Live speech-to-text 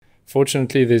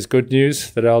Fortunately, there's good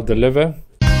news that I'll deliver.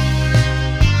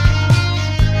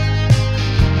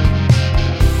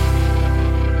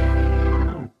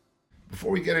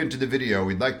 Before we get into the video,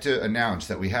 we'd like to announce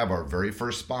that we have our very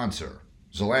first sponsor,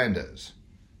 Zelandes.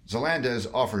 Zelandes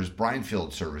offers brine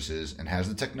field services and has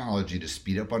the technology to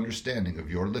speed up understanding of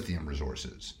your lithium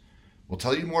resources. We'll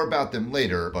tell you more about them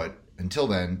later, but until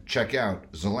then, check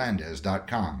out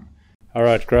Zelandes.com. All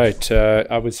right, great.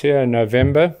 I was here in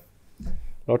November.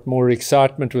 A lot more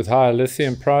excitement with higher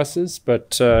lithium prices,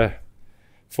 but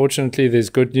fortunately there's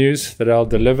good news that I'll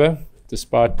deliver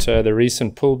despite the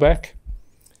recent pullback.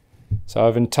 So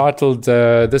I've entitled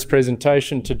this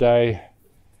presentation today,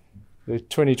 the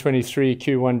 2023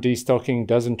 Q1 destocking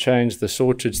doesn't change the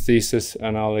shortage thesis,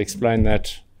 and I'll explain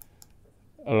that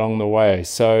along the way.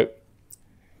 So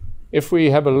if we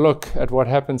have a look at what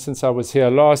happened since I was here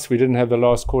last, we didn't have the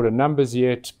last quarter numbers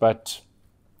yet, but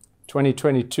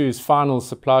 2022's final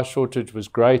supply shortage was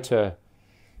greater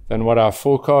than what our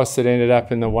forecast. It ended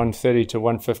up in the 130 to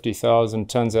 150,000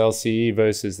 tons LCE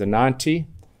versus the 90.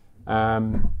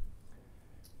 The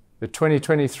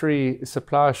 2023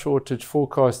 supply shortage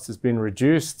forecast has been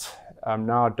reduced. I'm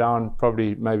now down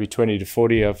probably maybe 20 to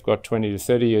 40. I've got 20 to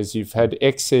 30 as you've had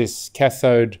excess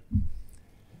cathode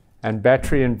and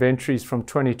battery inventories from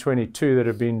 2022 that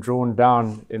have been drawn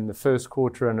down in the first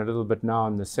quarter and a little bit now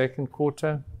in the second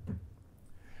quarter.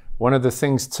 One of the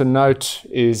things to note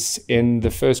is in the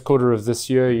first quarter of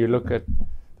this year, you look at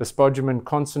the spodumene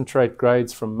concentrate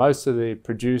grades from most of the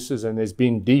producers, and there's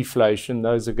been deflation.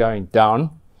 Those are going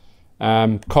down,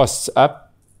 costs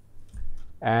up,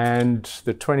 and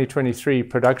the 2023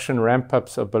 production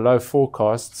ramp-ups are below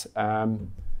forecasts.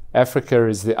 Africa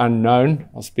is the unknown.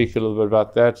 I'll speak a little bit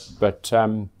about that, but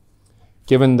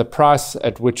given the price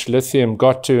at which lithium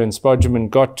got to and spodumene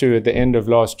got to at the end of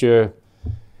last year,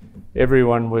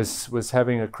 everyone was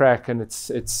having a crack, and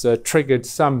it's triggered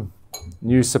some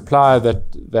new supply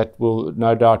that will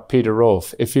no doubt peter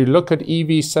off. If you look at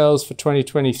EV sales for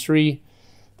 2023,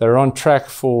 they're on track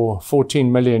for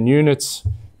 14 million units.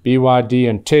 BYD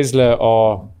and Tesla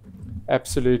are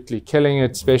absolutely killing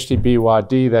it, especially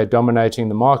BYD. They're dominating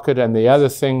the market. And the other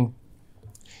thing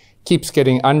keeps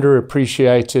getting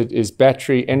underappreciated is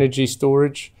battery energy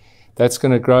storage. That's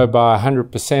going to grow by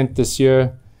 100% this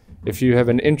year. If you have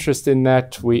an interest in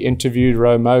that, we interviewed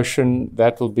Motion.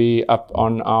 That will be up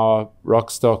on our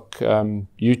Rockstock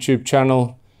YouTube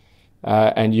channel,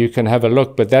 and you can have a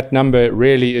look. But that number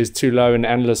really is too low in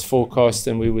analyst forecast,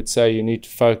 and we would say you need to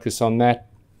focus on that.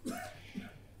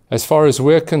 As far as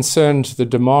we're concerned, the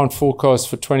demand forecast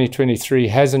for 2023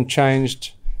 hasn't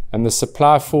changed, and the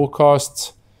supply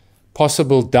forecasts,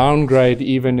 possible downgrade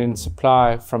even in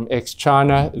supply from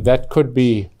ex-China, that could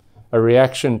be a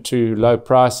reaction to low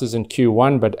prices in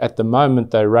Q1, but at the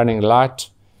moment they're running light.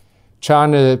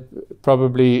 China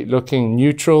probably looking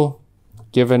neutral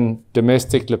given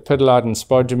domestic lepidolite and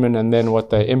spodumene and then what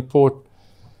they import.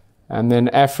 And then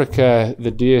Africa,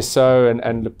 the DSO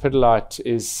and lepidolite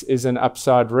is an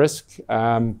upside risk,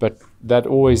 but that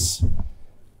always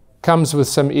comes with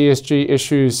some ESG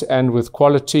issues and with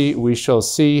quality. We shall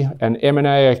see. And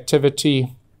M&A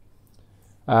activity,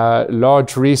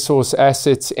 large resource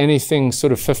assets, anything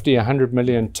sort of 50, 100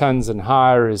 million tons and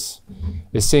higher is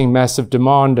seeing massive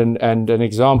demand. And an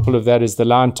example of that is the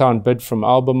Liontown bid from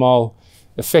Albemarle,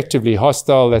 effectively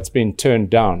hostile, that's been turned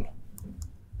down.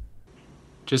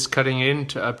 Just cutting in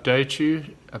to update you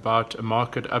about a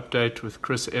market update with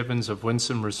Chris Evans of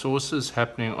Winsome Resources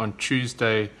happening on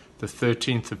Tuesday, the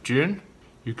 13th of June.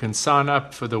 You can sign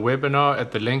up for the webinar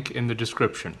at the link in the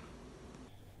description.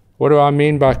 What do I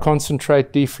mean by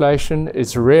concentrate deflation?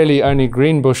 It's really only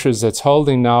Greenbushes that's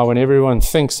holding now. When everyone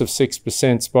thinks of 6%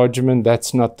 spodumene,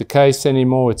 that's not the case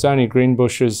anymore. It's only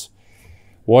Greenbushes,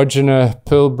 Wodgina,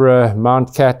 Pilbara,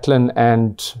 Mount Catlin,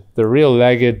 and the real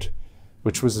laggard,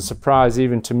 which was a surprise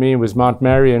even to me, was Mount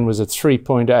Marion, was at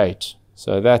 3.8.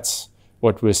 So that's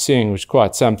what we're seeing, which is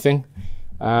quite something.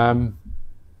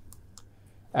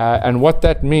 And what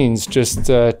that means, just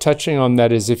touching on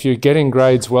that, is if you're getting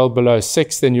grades well below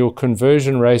 6, then your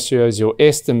conversion ratios, your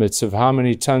estimates of how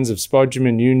many tons of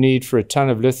spodumene you need for a ton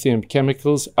of lithium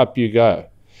chemicals, up you go.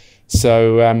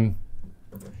 So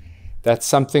that's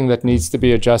something that needs to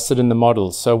be adjusted in the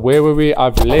model. So where were we?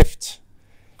 I've left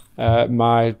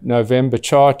my November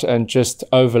chart and just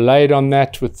overlaid on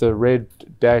that with the red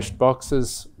dashed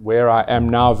boxes where I am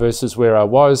now versus where I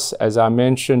was. As I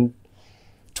mentioned,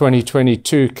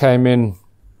 2022 came in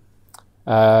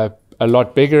a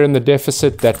lot bigger in the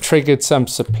deficit. That triggered some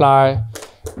supply.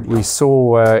 We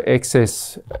saw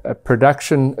excess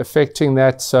production affecting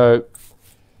that. So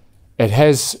it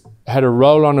has had a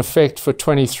roll-on effect for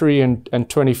 23 and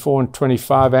 24 and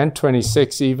 25 and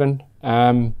 26 even.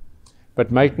 But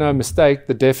make no mistake,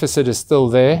 the deficit is still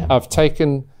there. I've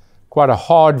taken quite a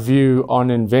hard view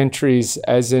on inventories,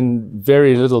 as in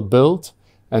very little build,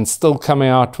 and still coming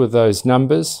out with those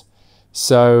numbers.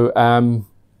 So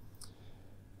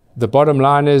the bottom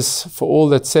line is, for all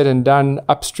that's said and done,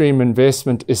 upstream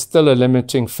investment is still a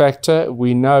limiting factor.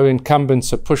 We know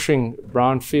incumbents are pushing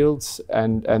brownfields,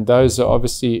 and those are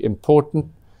obviously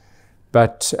important.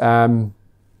 But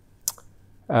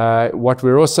what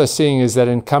we're also seeing is that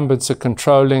incumbents are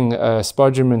controlling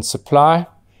spodumene supply.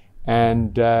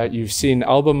 And you've seen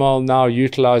Albemarle now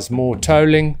utilize more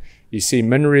tolling. You see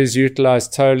Minres utilize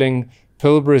tolling.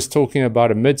 Pilbara is talking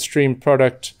about a midstream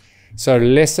product. So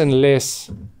less and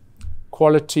less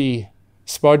quality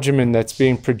spodumene that's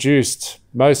being produced,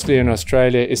 mostly in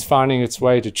Australia, is finding its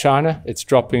way to China. It's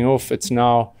dropping off. It's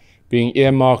now being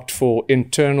earmarked for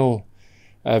internal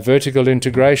vertical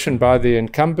integration by the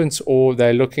incumbents, or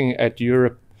they're looking at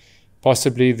Europe,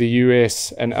 possibly the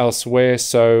US and elsewhere.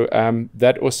 So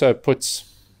that also puts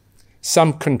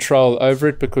some control over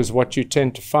it, because what you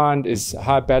tend to find is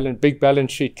big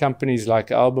balance sheet companies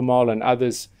like Albemarle and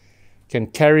others can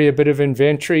carry a bit of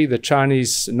inventory. The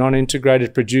Chinese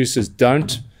non-integrated producers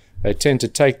don't. They tend to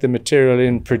take the material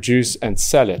in, produce, and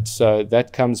sell it. So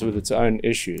that comes with its own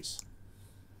issues.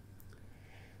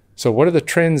 So what are the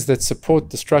trends that support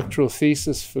the structural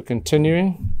thesis for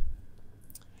continuing?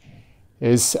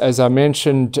 Is, as I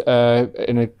mentioned,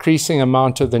 an increasing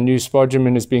amount of the new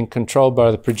spodumene is being controlled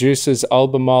by the producers.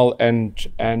 Albemarle and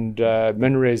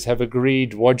Minres have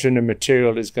agreed wodgina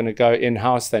material is going to go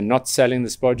in-house. They're not selling the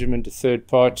spodumene to third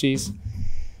parties.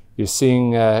 You're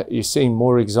seeing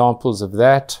more examples of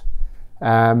that.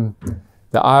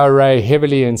 The IRA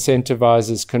heavily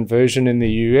incentivizes conversion in the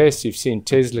US. You've seen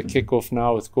Tesla kick off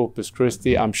now with Corpus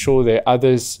Christi. I'm sure there are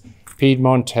others.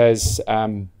 Piedmont has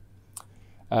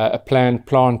a planned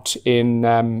plant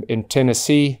in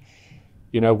Tennessee.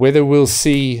 You know, whether we'll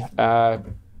see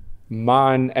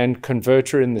mine and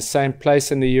converter in the same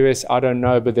place in the US, I don't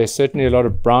know, but there's certainly a lot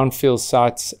of brownfield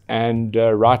sites and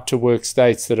right-to-work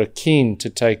states that are keen to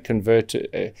take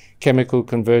chemical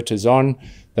converters on.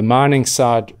 The mining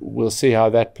side, we'll see how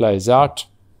that plays out.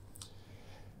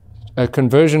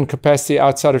 Conversion capacity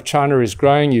outside of China is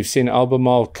growing. You've seen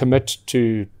Albemarle commit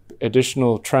to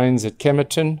additional trains at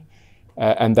Kemerton.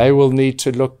 And they will need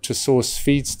to look to source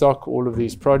feedstock, all of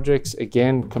these projects,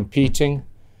 again, competing.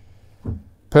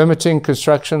 Permitting,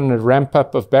 construction, and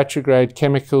ramp-up of battery-grade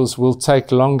chemicals will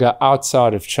take longer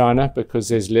outside of China because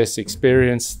there's less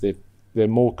experience, there are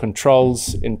more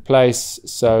controls in place,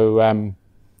 so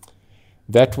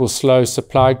that will slow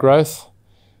supply growth.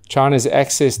 China's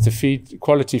access to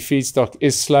quality feedstock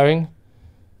is slowing.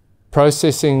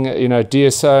 Processing,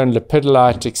 DSO and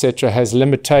lepidolite, etc., has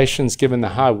limitations given the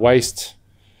high waste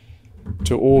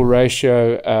to ore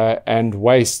ratio and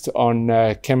waste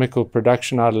on chemical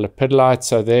production out of lepidolite.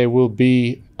 So there will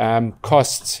be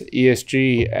cost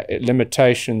ESG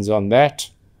limitations on that.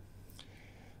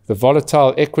 The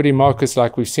volatile equity markets,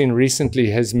 like we've seen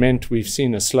recently, has meant we've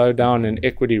seen a slowdown in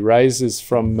equity raises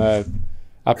from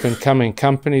up-and-coming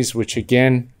companies, which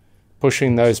again,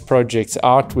 pushing those projects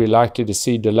out, we're likely to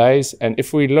see delays. And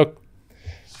if we look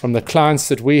from the clients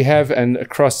that we have and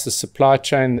across the supply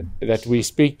chain that we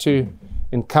speak to,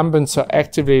 incumbents are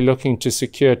actively looking to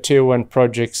secure tier 1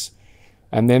 projects,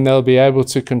 and then they'll be able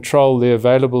to control the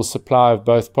available supply of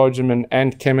both spodumene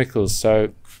and chemicals. So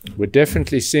we're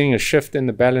definitely seeing a shift in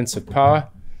the balance of power,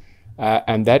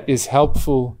 and that is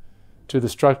helpful to the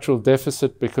structural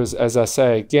deficit because, as I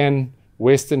say again,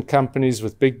 Western companies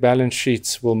with big balance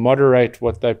sheets will moderate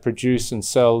what they produce and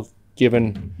sell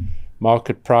given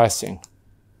market pricing.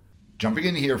 Jumping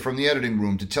in here from the editing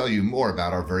room to tell you more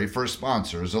about our very first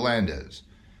sponsor, Zelandes.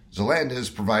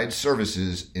 Zelandes provides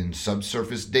services in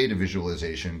subsurface data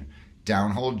visualization,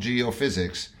 downhole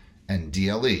geophysics, and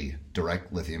DLE,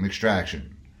 direct lithium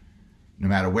extraction. No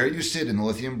matter where you sit in the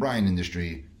lithium brine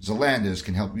industry, Zelandes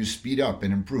can help you speed up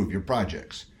and improve your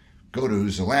projects. Go to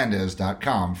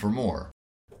Zelandes.com for more.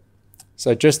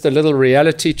 So just a little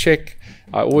reality check.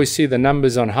 I always see the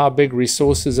numbers on how big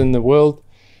resources in the world.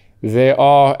 There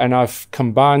are, and I've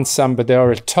combined some, but there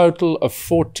are a total of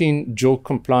 14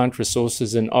 JORC-compliant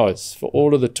resources in Oz. For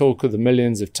all of the talk of the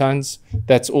millions of tons,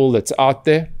 that's all that's out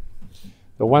there.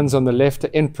 The ones on the left are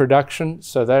in production,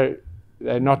 so they're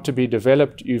not to be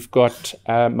developed. You've got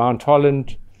Mount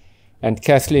Holland and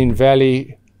Kathleen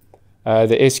Valley,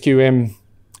 the SQM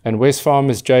and West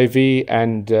Farmers JV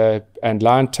and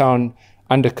Liontown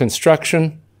under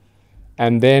construction.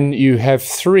 And then you have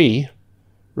 3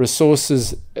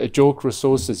 resources, JORC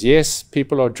resources. Yes,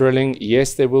 people are drilling.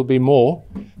 Yes, there will be more,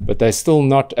 but they're still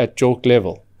not at JORC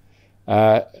level.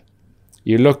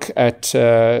 You look at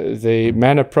the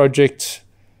Mana project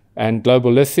and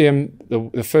Global Lithium,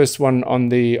 the first one on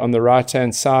the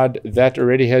right-hand side, that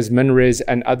already has MinRes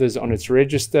and others on its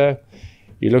register.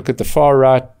 You look at the far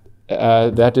right,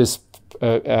 that is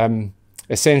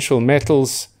Essential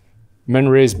Metals,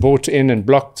 MinRes bought in and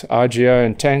blocked RGO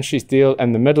and Tanshi's deal,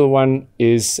 and the middle one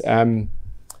is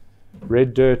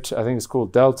Red Dirt, I think it's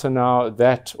called Delta now.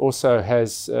 That also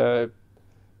has the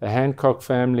Hancock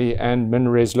family and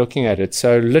MinRes looking at it.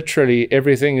 So literally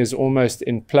everything is almost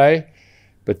in play,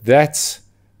 but that's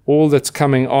all that's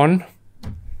coming on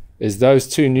is those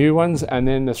two new ones and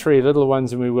then the three little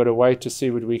ones, and we've got to wait to see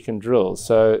what we can drill.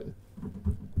 So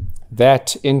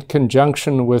that in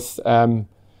conjunction with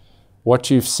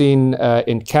what you've seen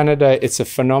in Canada, it's a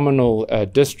phenomenal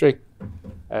district.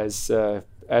 As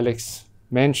Alex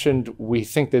mentioned, we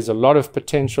think there's a lot of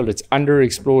potential. It's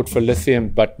underexplored for lithium,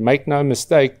 but make no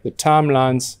mistake, the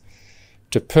timelines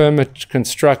to permit,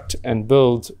 construct, and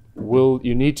build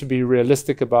you need to be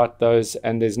realistic about those,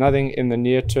 and there's nothing in the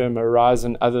near-term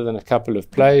horizon other than a couple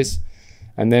of plays.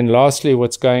 And then lastly,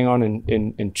 what's going on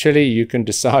in Chile, you can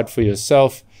decide for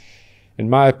yourself. In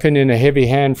my opinion, a heavy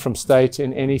hand from state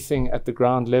in anything at the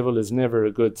ground level is never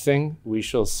a good thing. We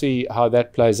shall see how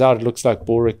that plays out. It looks like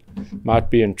Boric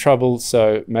might be in trouble,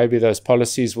 so maybe those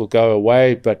policies will go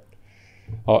away, but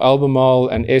are Albemarle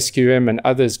and SQM and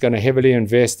others going to heavily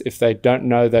invest if they don't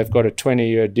know they've got a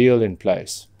 20-year deal in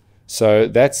place? So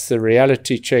that's the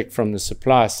reality check from the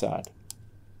supply side.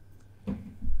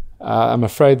 I'm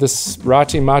afraid this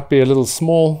writing might be a little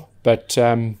small, but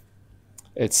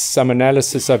it's some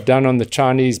analysis I've done on the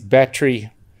Chinese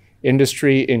battery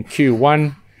industry in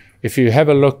Q1. If you have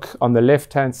a look on the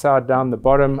left-hand side down the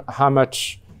bottom, how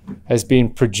much has been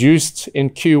produced in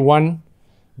Q1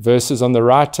 versus on the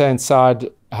right-hand side,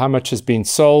 how much has been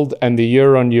sold, and the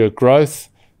year-on-year growth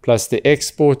plus the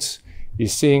exports, you're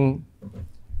seeing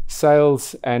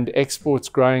sales and exports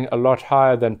growing a lot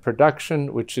higher than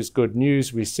production, which is good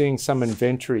news. We're seeing some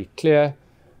inventory clear.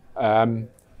 In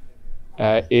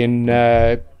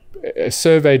a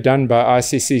survey done by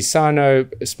ICC Sino,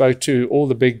 spoke to all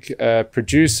the big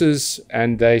producers,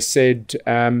 and they said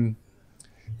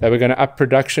they were going to up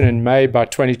production in May by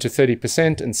 20 to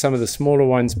 30%, and some of the smaller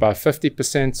ones by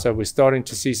 50%. So we're starting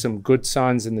to see some good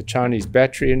signs in the Chinese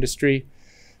battery industry,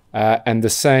 and the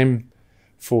same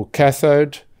for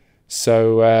cathode.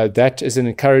 So that is an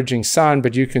encouraging sign.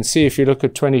 But you can see if you look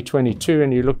at 2022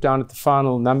 and you look down at the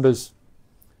final numbers,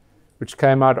 which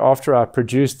came out after I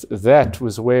produced, that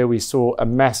was where we saw a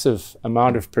massive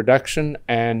amount of production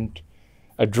and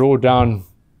a drawdown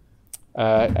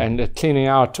and a cleaning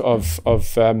out of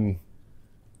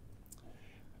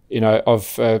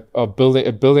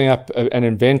building up an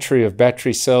inventory of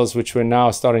battery cells, which we're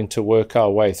now starting to work our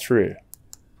way through.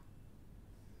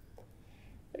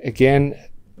 Again,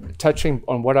 touching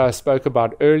on what I spoke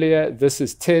about earlier, this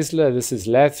is Tesla, this is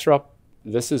Lathrop,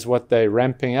 this is what they're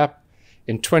ramping up.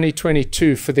 In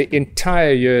 2022, for the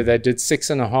entire year, they did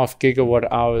 6.5 gigawatt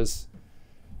hours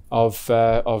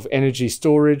of energy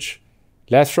storage.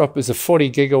 Lathrop is a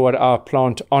 40 gigawatt hour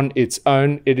plant on its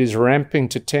own. It is ramping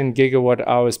to 10 gigawatt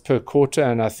hours per quarter,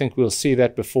 and I think we'll see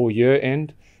that before year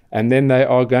end. And then they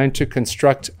are going to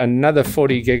construct another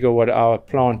 40 gigawatt hour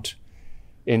plant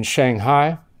in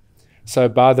Shanghai. So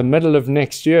by the middle of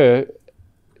next year,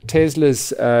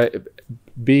 Tesla's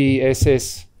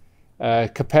BESS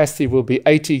capacity will be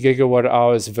 80 gigawatt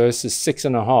hours versus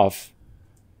 6.5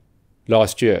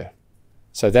 last year.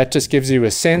 So that just gives you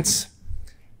a sense.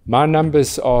 My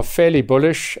numbers are fairly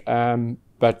bullish,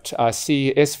 but I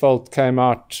see Esvolt came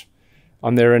out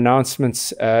on their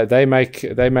announcements. They're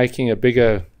making a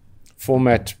bigger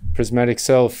format prismatic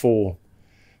cell for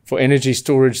energy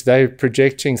storage. They're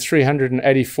projecting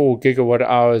 384 gigawatt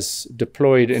hours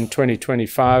deployed in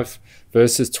 2025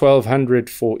 versus 1,200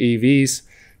 for EVs.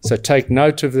 So take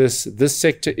note of this. This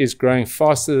sector is growing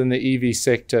faster than the EV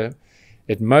sector.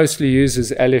 It mostly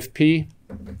uses LFP.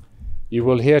 You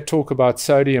will hear talk about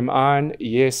sodium ion.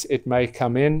 Yes, it may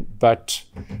come in, but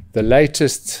the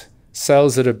latest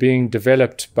cells that are being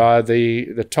developed by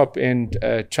the top-end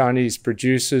Chinese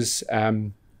producers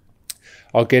are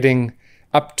getting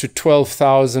up to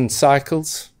 12,000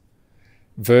 cycles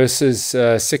versus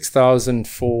 6,000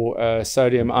 for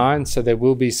sodium ion. So there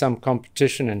will be some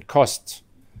competition and cost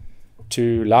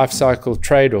to life cycle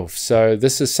trade-off. So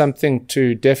this is something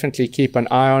to definitely keep an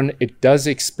eye on. It does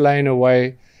explain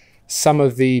away some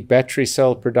of the battery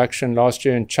cell production last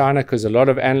year in China, because a lot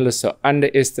of analysts are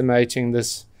underestimating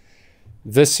this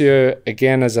This year,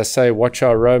 again, as I say, watch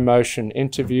our Row Motion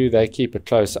interview. They keep a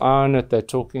close eye on it. They're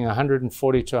talking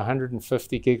 140 to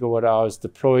 150 gigawatt hours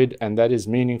deployed, and that is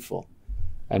meaningful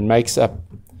and makes up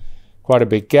quite a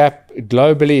big gap.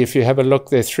 Globally, if you have a look,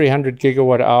 there are 300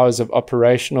 gigawatt hours of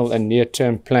operational and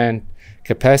near-term planned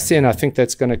capacity, and I think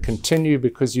that's going to continue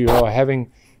because you are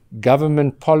having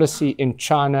government policy in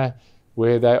China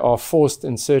where they are forced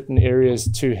in certain areas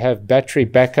to have battery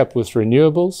backup with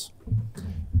renewables.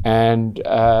 And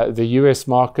the US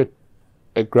market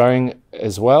growing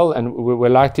as well, and we're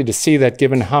likely to see that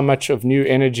given how much of new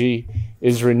energy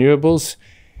is renewables.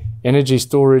 Energy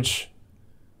storage,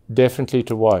 definitely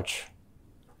to watch.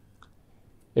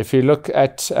 If you look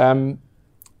at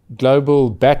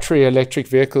global battery electric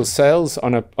vehicle sales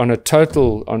on a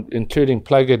total, including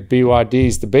plug-in, BYD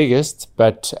is the biggest,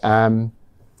 but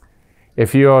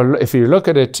if you look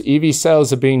at it, EV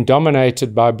sales are being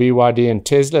dominated by BYD and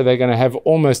Tesla. They're going to have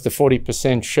almost a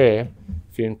 40% share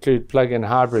if you include plug-in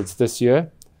hybrids this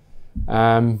year.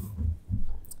 VW,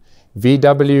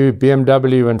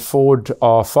 BMW, and Ford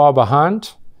are far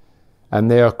behind. And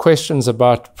there are questions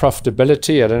about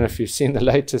profitability. I don't know if you've seen the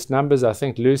latest numbers. I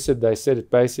think Lucid, they said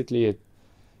it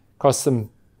cost them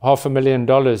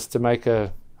 $500,000 to make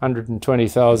a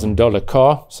 $120,000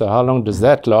 car. So how long does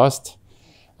that last?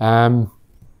 Tesla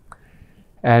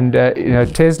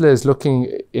is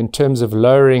looking in terms of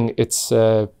lowering its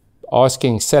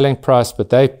asking selling price, but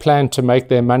they plan to make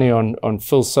their money on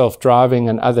full self-driving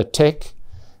and other tech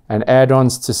and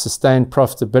add-ons to sustain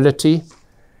profitability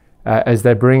as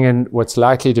they bring in what's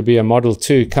likely to be a Model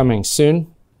 2 coming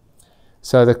soon.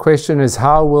 So the question is,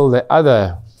 how will the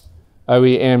other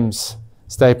OEMs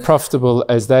stay profitable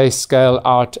as they scale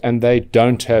out and they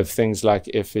don't have things like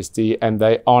FSD and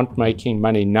they aren't making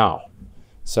money now?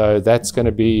 So that's going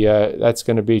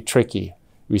to be tricky.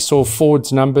 We saw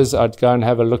Ford's numbers. I'd go and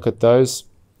have a look at those.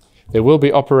 There will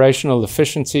be operational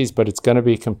efficiencies, but it's going to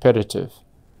be competitive.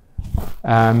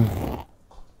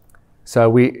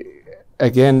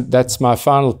 Again, that's my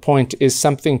final point, is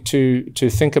something to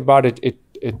think about. It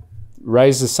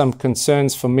raises some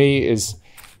concerns for me. Is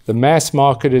the mass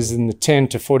market is in the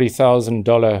 $10,000 to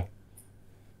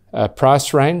 $40,000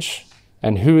 price range,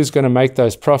 and who is going to make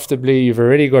those profitably? You've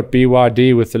already got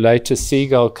BYD with the latest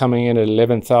Seagull coming in at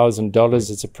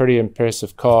 $11,000. It's a pretty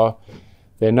impressive car.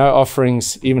 There are no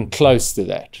offerings even close to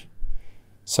that.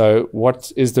 So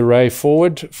what is the way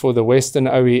forward for the Western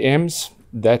OEMs?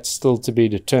 That's still to be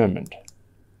determined.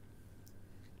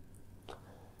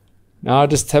 Now I'll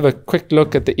just have a quick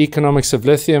look at the economics of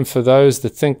lithium for those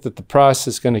that think that the price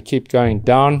is going to keep going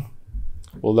down,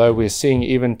 although we're seeing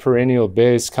even perennial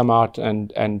bears come out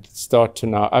and start to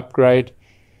now upgrade.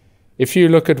 If you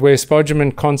look at where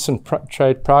spodumene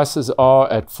concentrate prices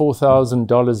are at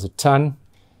 $4,000 a ton,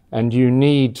 and you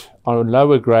need on a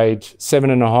lower grade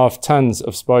 7.5 tons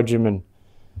of spodumene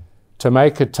to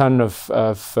make a ton of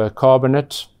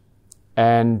carbonate,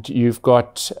 and you've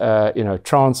got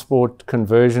transport,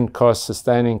 conversion costs,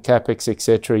 sustaining capex,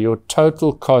 etc. Your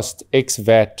total cost ex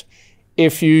VAT,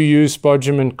 if you use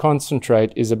spodumene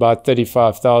concentrate, is about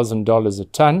 $35,000 a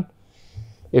ton.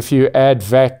 If you add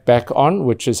VAT back on,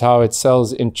 which is how it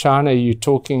sells in China, you're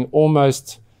talking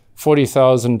almost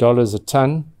 $40,000 a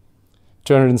ton,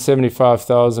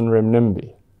 275,000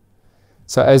 renminbi.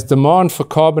 So as demand for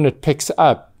carbonate picks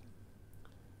up,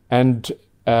 and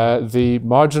the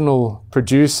marginal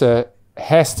producer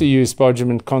has to use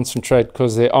spodumene concentrate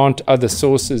because there aren't other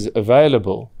sources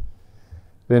available,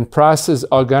 then prices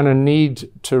are going to need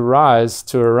to rise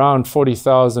to around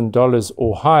 $40,000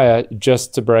 or higher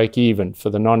just to break even for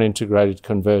the non-integrated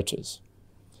converters.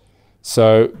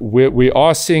 So we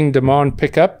are seeing demand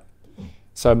pick up.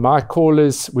 So my call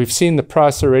is, we've seen the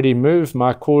price already move.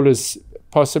 My call is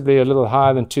possibly a little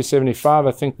higher than 275.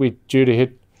 I think we're due to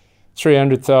hit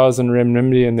 300,000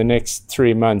 renminbi in the next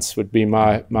 3 months would be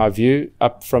my view,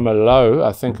 up from a low,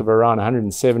 I think, of around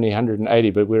 170,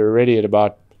 180, but we're already at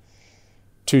about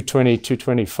 220,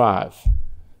 225.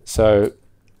 So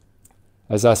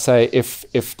as I say,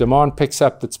 if demand picks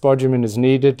up that spodumene is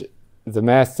needed, the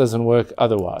math doesn't work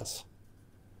otherwise.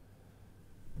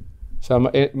 So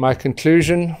my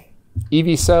conclusion,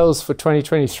 EV sales for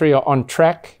 2023 are on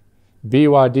track.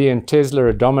 BYD and Tesla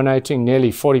are dominating,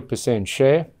 nearly 40%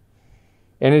 share.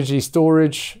 Energy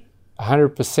storage,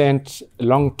 100%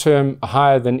 long-term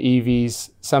higher than EVs,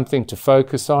 something to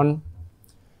focus on.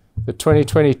 The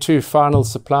 2022 final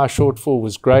supply shortfall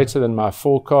was greater than my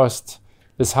forecast.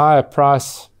 This higher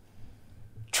price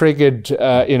triggered,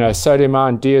 sodium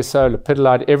ion, DSO,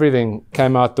 lepidolite, everything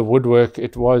came out the woodwork.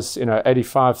 It was,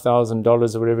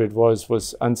 $85,000 or whatever it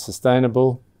was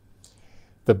unsustainable.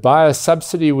 The buyer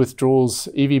subsidy withdrawals,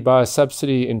 EV buyer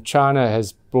subsidy in China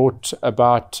has brought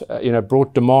about,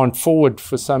 brought demand forward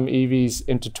for some EVs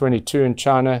into 22 in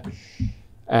China,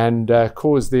 and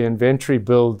caused the inventory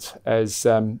build as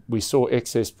we saw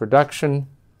excess production.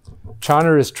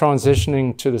 China is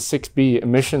transitioning to the 6B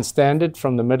emission standard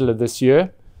from the middle of this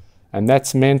year, and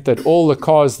that's meant that all the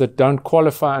cars that don't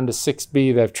qualify under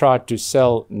 6B they've tried to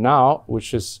sell now,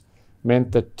 which has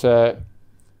meant that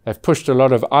they've pushed a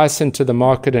lot of ICE into the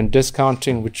market and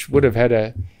discounting, which would have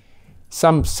had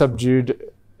some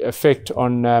subdued effect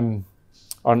on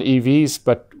EVs,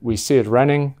 but we see it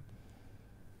running.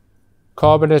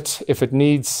 Carbonate, if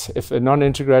a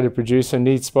non-integrated producer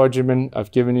needs spodumene, I've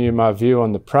given you my view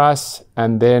on the price.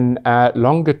 And then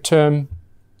longer term,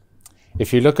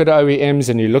 if you look at OEMs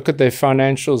and you look at their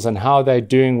financials and how they're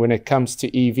doing when it comes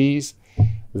to EVs,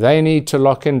 they need to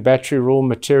lock in battery raw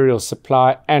material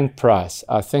supply and price,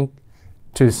 I think,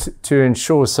 to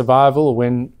ensure survival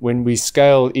when we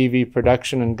scale EV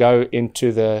production and go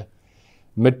into the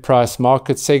mid-price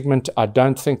market segment. I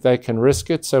don't think they can risk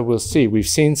it, so we'll see. We've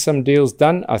seen some deals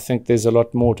done. I think there's a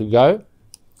lot more to go.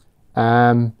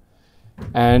 And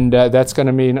that's going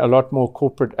to mean a lot more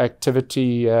corporate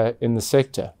activity in the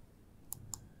sector.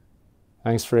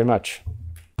 Thanks very much.